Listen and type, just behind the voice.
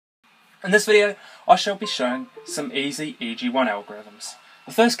In this video, I shall be showing some easy EG-1 algorithms.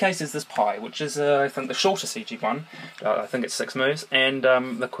 The first case is this pi, which is, I think, the shortest EG-1. I think it's 6 moves, and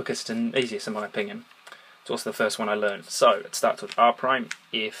the quickest and easiest in my opinion. It's also the first one I learned. So, it starts with R prime,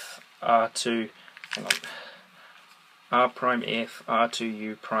 F, R2, hang on, R prime, F, R2,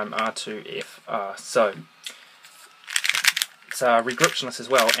 U prime, R2, F, R. So, it's regriptionless as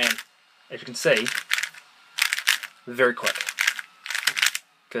well, and as you can see, very quick.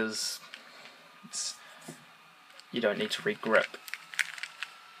 Because you don't need to regrip.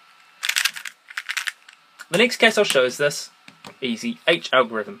 The next case I'll show is this easy H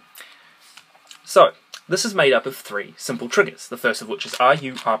algorithm. So, this is made up of 3 simple triggers, the first of which is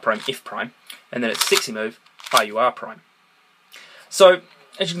RU, R prime, F prime, and then its sexy move, RU, R prime. So,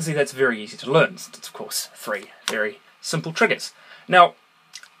 as you can see, that's very easy to learn, since it's of course 3 very simple triggers. Now,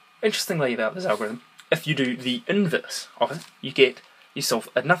 interestingly about this algorithm, if you do the inverse of it, you solve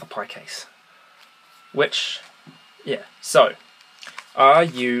another pi case. Which, yeah, so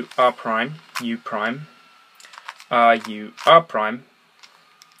RU, R prime, U prime, RU, R prime,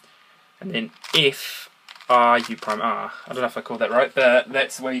 and then F, RU prime, R. I don't know if I called that right, but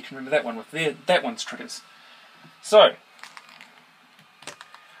that's the way you can remember that one with that one's triggers. So,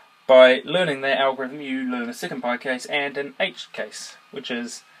 by learning that algorithm, you learn a second pi case and an H case, which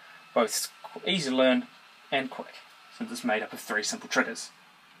is both easy to learn and quick, since it's made up of 3 simple triggers.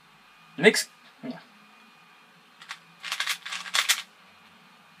 The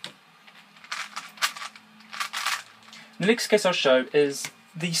next case I'll show is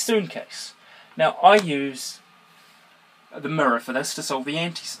the soon case. Now I use the mirror for this to solve the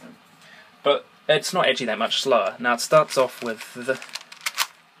anti-soon, but it's not actually that much slower. Now it starts off with this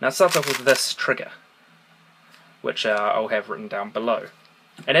trigger, which I'll have written down below.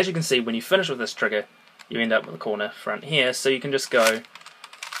 And as you can see, when you finish with this trigger, you end up with a corner front here, so you can just go,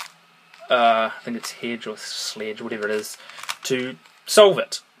 I think it's hedge or sledge, whatever it is, to solve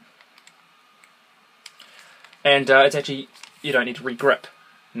it. And it's actually, you don't need to regrip.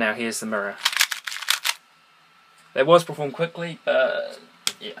 Now here's the mirror. That was performed quickly, yeah.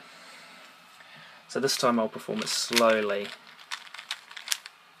 So this time I'll perform it slowly.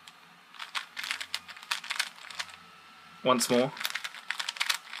 Once more.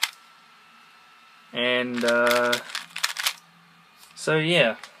 And, so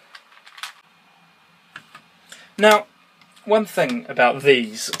yeah. Now, one thing about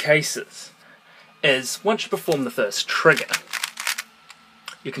these cases is once you perform the first trigger,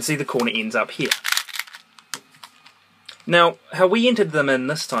 you can see the corner ends up here. Now, how we entered them in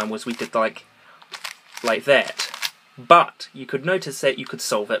this time was we did like that, but you could notice that you could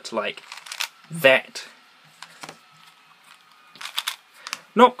solve it like that.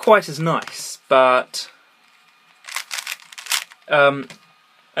 Not quite as nice, but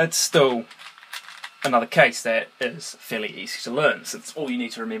it's still another case that is fairly easy to learn, since all you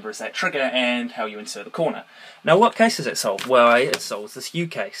need to remember is that trigger and how you insert the corner. Now what case does it solve? Well, it solves this U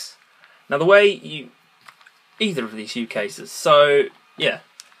case. Now the way either of these U cases, so yeah,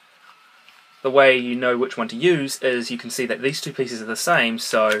 the way you know which one to use is you can see that these 2 pieces are the same,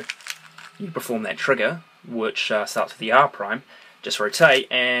 so you perform that trigger, which starts with the R prime, just rotate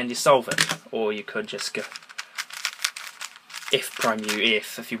and you solve it, or you could just go F prime U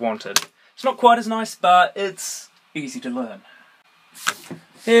F if you wanted. It's not quite as nice, but it's easy to learn.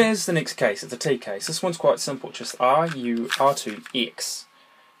 Here's the next case, it's a T case. This one's quite simple, just R, U, R2, X.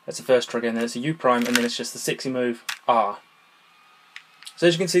 That's the first trigger, and then it's a U prime, and then it's just the sexy move, R. So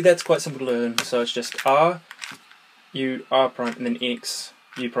as you can see, that's quite simple to learn. So it's just R, U, R prime, and then X,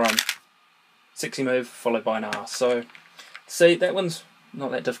 U prime. Sexy move, followed by an R. So, see, that one's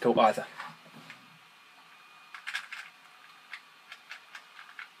not that difficult either.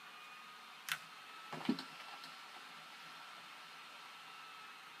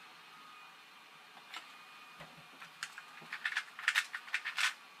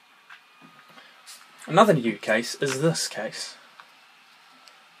 Another U case is this case.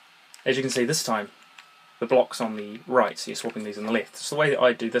 As you can see this time, the block's on the right, so you're swapping these on the left. So the way that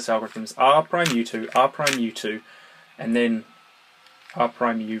I do this algorithm is R prime U2, R prime U2, and then R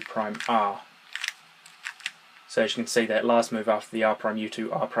prime U prime R. So as you can see, that last move after the R prime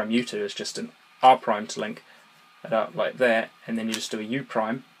U2 is just an R prime to link it up like that, and then you just do a U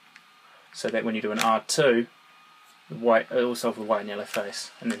prime, so that when you do an R2, white, it will solve the white and yellow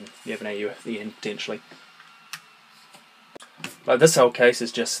face, and then you have an AU at the end potentially. Like this whole case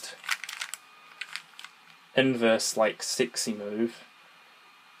is just inverse like sexy move,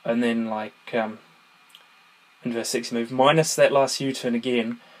 and then like inverse sexy move minus that last U-turn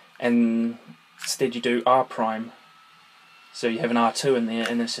again, and instead you do R prime So you have an R2 in there,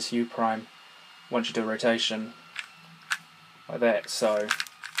 and then it's just U prime once you do a rotation like that. So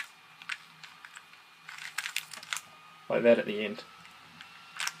like that at the end.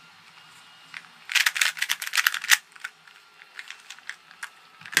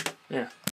 Yeah.